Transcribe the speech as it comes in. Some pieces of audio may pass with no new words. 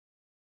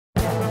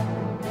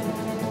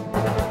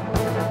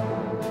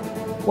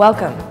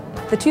Welcome.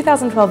 The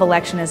 2012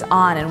 election is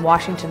on in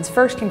Washington's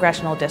 1st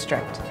Congressional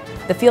District.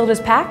 The field is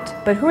packed,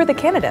 but who are the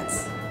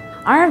candidates?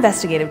 Our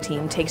investigative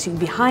team takes you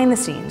behind the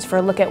scenes for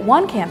a look at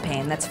one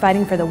campaign that's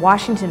fighting for the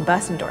Washington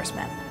bus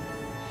endorsement.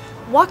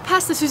 Walk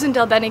past the Suzan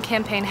DelBene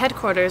campaign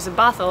headquarters in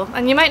Bothell,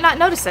 and you might not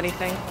notice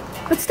anything.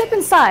 But step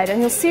inside, and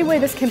you'll see why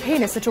this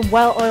campaign is such a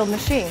well-oiled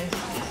machine.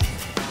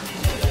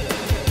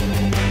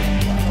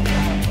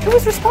 Who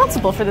is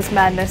responsible for this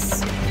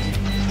madness?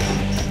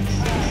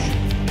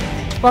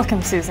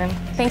 Welcome, Susan.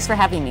 Thanks for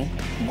having me.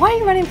 Why are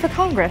you running for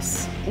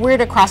Congress? We're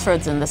at a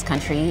crossroads in this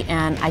country,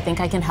 and I think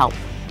I can help.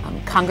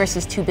 Congress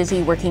is too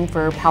busy working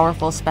for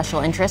powerful special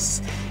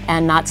interests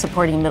and not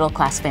supporting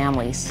middle-class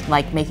families,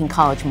 like making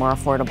college more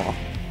affordable.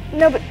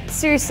 No, but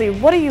seriously,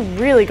 what are you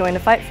really going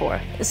to fight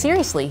for?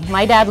 Seriously,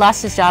 my dad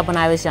lost his job when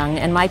I was young,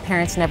 and my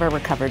parents never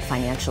recovered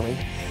financially.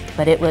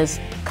 But it was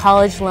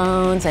college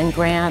loans and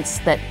grants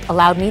that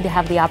allowed me to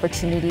have the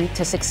opportunity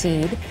to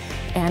succeed.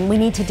 And we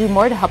need to do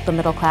more to help the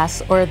middle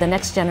class, or the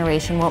next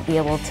generation won't be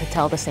able to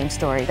tell the same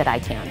story that I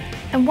can.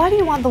 And why do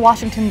you want the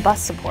Washington bus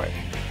support?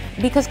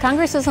 Because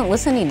Congress isn't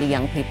listening to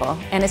young people,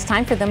 and it's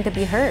time for them to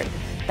be heard.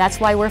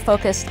 That's why we're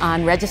focused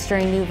on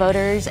registering new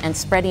voters and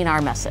spreading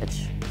our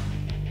message.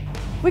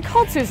 We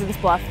called Susan's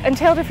bluff and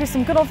tailed her for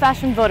some good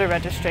old-fashioned voter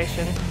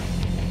registration.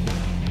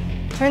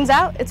 Turns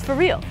out it's for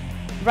real,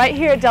 right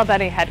here at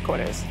DelBene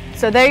headquarters.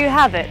 So there you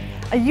have it,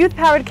 a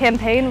youth-powered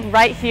campaign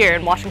right here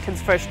in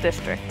Washington's 1st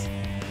District.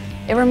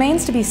 It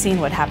remains to be seen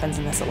what happens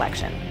in this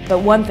election, but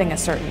one thing is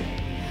certain.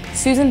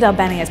 Suzan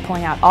DelBene is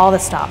pulling out all the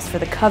stops for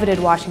the coveted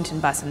Washington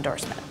bus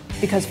endorsement,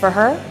 because for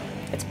her,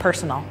 it's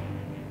personal.